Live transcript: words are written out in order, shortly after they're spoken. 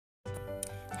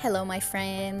Hello, my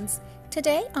friends.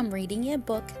 Today I'm reading a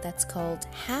book that's called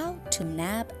How to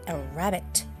Nab a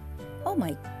Rabbit. Oh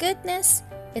my goodness,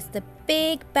 it's the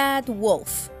big bad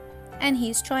wolf, and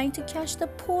he's trying to catch the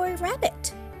poor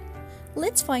rabbit.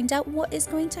 Let's find out what is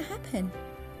going to happen.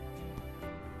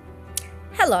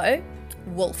 Hello,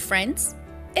 wolf friends.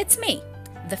 It's me,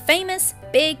 the famous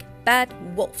big bad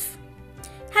wolf.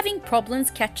 Having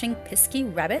problems catching pesky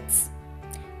rabbits?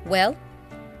 Well,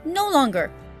 no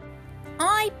longer.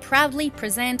 I proudly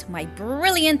present my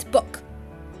brilliant book.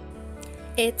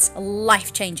 It's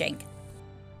life-changing.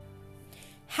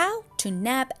 How to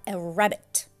Nab a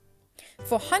Rabbit.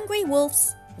 For hungry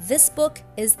wolves, this book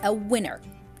is a winner.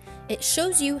 It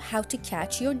shows you how to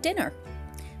catch your dinner.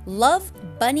 Love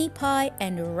bunny pie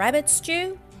and rabbit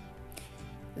stew?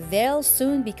 They'll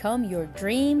soon become your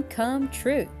dream come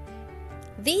true.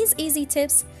 These easy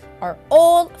tips are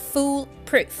all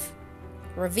foolproof.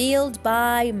 Revealed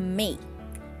by me,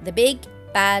 the big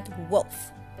bad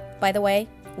wolf. By the way,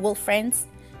 wolf friends,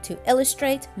 to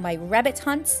illustrate my rabbit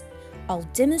hunts, I'll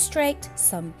demonstrate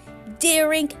some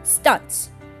daring stunts.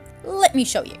 Let me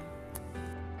show you.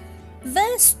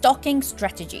 The stalking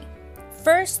strategy.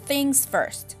 First things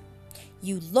first,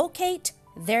 you locate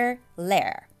their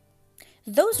lair.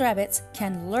 Those rabbits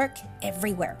can lurk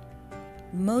everywhere.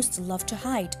 Most love to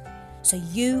hide, so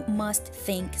you must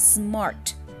think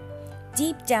smart.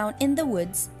 Deep down in the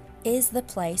woods is the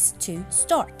place to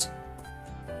start.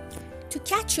 To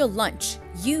catch your lunch,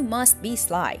 you must be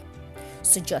sly.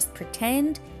 So just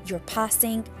pretend you're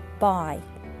passing by.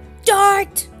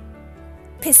 Dart!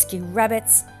 Pesky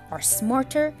rabbits are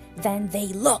smarter than they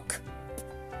look.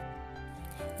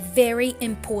 Very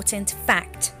important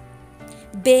fact.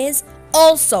 Bears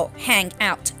also hang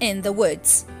out in the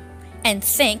woods and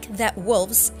think that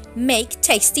wolves make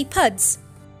tasty puds.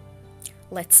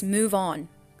 Let's move on.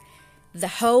 The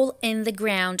hole in the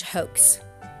ground hoax.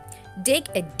 Dig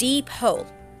a deep hole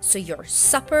so your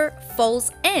supper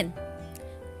falls in.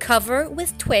 Cover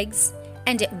with twigs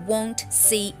and it won't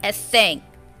see a thing.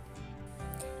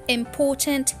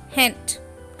 Important hint.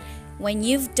 When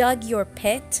you've dug your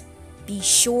pit, be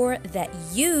sure that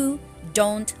you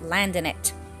don't land in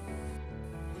it.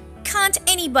 Can't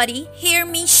anybody hear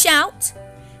me shout?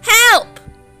 Help!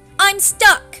 I'm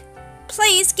stuck!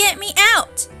 Please get me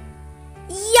out!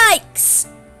 Yikes!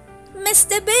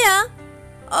 Mr. Bear?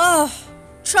 Oh,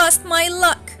 trust my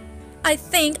luck. I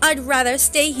think I'd rather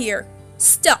stay here,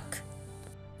 stuck.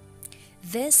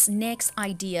 This next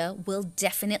idea will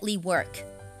definitely work.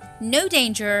 No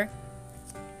danger.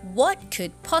 What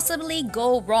could possibly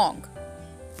go wrong?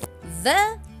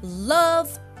 The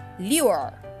love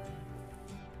lure.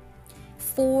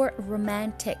 For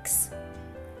romantics.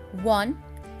 1.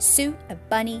 Suit a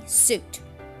bunny suit.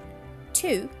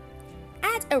 2.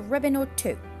 Add a ribbon or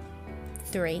two.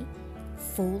 3.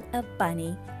 Fool a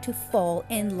bunny to fall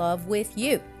in love with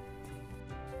you.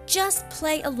 Just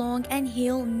play along and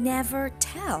he'll never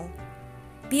tell.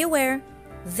 Be aware,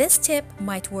 this tip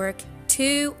might work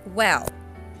too well.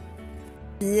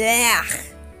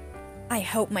 Blech! I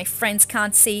hope my friends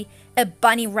can't see a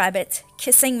bunny rabbit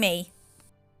kissing me.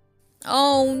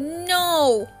 Oh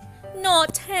no!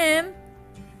 Not him!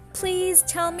 Please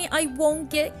tell me I won't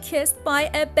get kissed by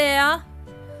a bear.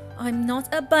 I'm not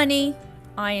a bunny.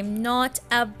 I am not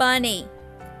a bunny.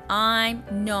 I'm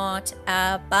not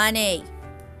a bunny.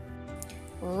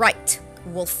 Right,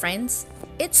 wolf friends.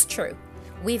 It's true.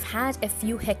 We've had a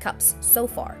few hiccups so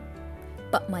far.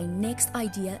 But my next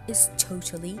idea is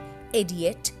totally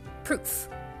idiot-proof.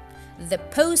 The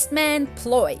postman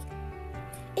ploy.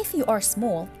 If you are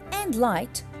small and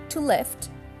light to lift,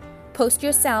 post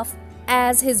yourself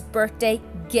as his birthday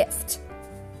gift.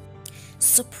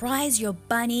 Surprise your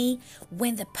bunny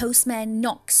when the postman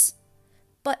knocks,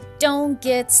 but don't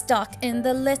get stuck in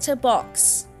the litter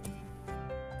box.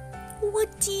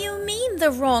 What do you mean the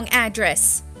wrong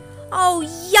address? Oh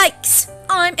yikes!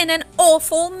 I'm in an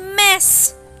awful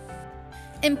mess!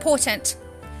 Important.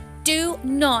 Do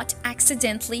not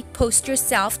accidentally post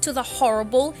yourself to the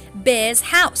horrible bear's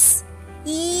house.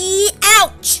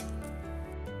 Ouch!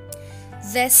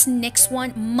 This next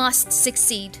one must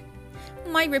succeed.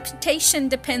 My reputation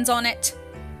depends on it.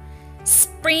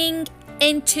 Spring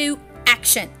into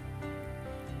action.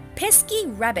 Pesky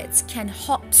rabbits can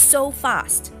hop so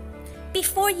fast.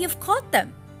 Before you've caught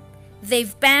them,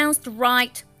 they've bounced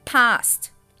right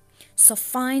past. So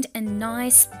find a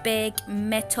nice big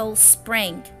metal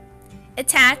spring.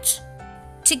 Attach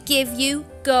to give you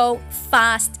go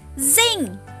fast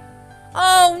zing.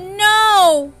 Oh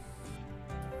no!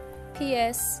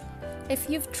 P.S. If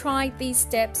you've tried these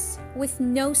steps with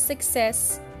no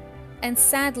success, and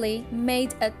sadly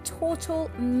made a total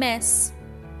mess.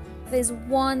 There's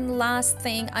one last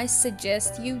thing I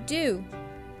suggest you do.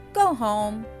 Go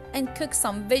home and cook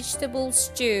some vegetable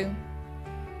stew.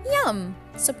 Yum!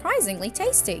 Surprisingly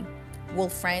tasty.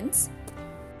 Wolf friends.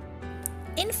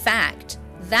 In fact,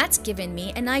 that's given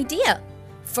me an idea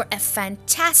for a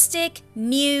fantastic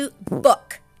new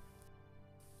book.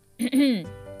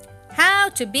 How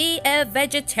to be a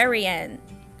vegetarian.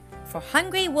 For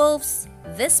hungry wolves,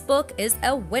 this book is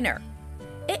a winner.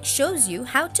 It shows you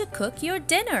how to cook your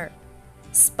dinner.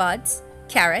 Spuds,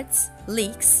 carrots,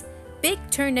 leeks, big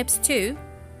turnips too,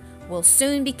 will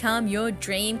soon become your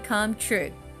dream come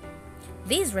true.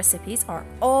 These recipes are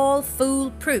all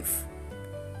foolproof.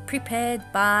 Prepared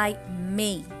by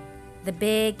me, the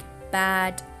big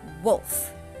bad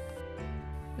wolf.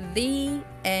 The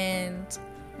end.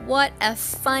 What a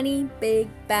funny big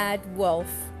bad wolf.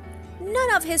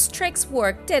 None of his tricks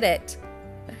worked, did it?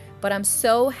 But I'm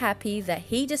so happy that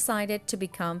he decided to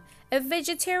become a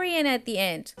vegetarian at the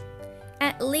end.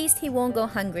 At least he won't go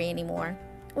hungry anymore.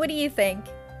 What do you think?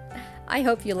 I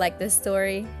hope you like this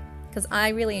story, because I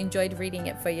really enjoyed reading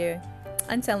it for you.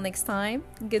 Until next time,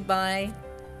 goodbye.